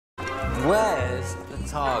Where's the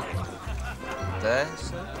target? There,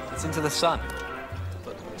 sir? It's into the sun.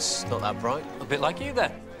 But it's not that bright. A bit like you,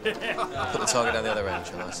 then. Put the target down the other end,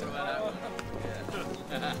 shall I, sir?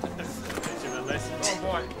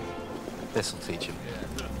 This'll teach him.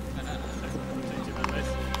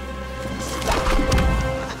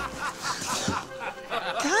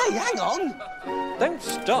 Hey, hang on! Don't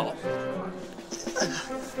stop.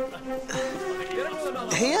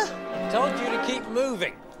 Here? Told you to keep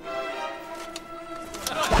moving.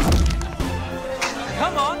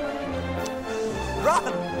 Come on! Run!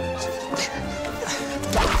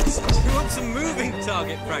 You want some moving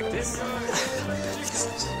target practice?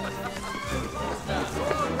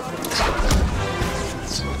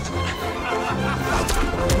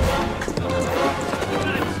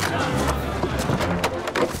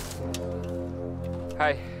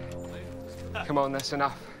 Hey, come on, that's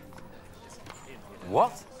enough.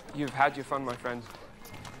 What? You've had your fun, my friend.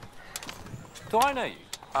 Do I know you?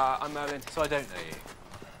 I'm Merlin. So I don't know you?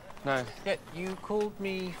 No, Yet you called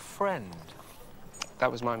me friend.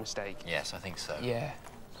 that was my mistake. Yes, I think so. Yeah.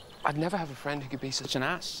 I'd never have a friend who could be such an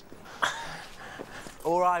ass.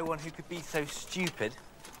 Or I one who could be so stupid.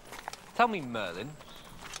 Tell me, Merlin,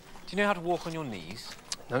 do you know how to walk on your knees?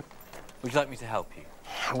 No, Would you like me to help you?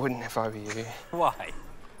 I wouldn't if I were you. Why?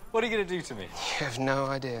 What are you going to do to me? You have no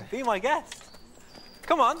idea. Be my guest.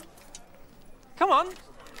 Come on. Come on.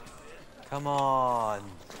 Come on.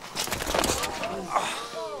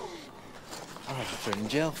 I'll have to throw in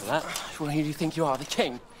jail for that. Well, who do you think you are, the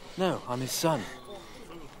king? No, I'm his son,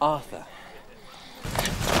 Arthur.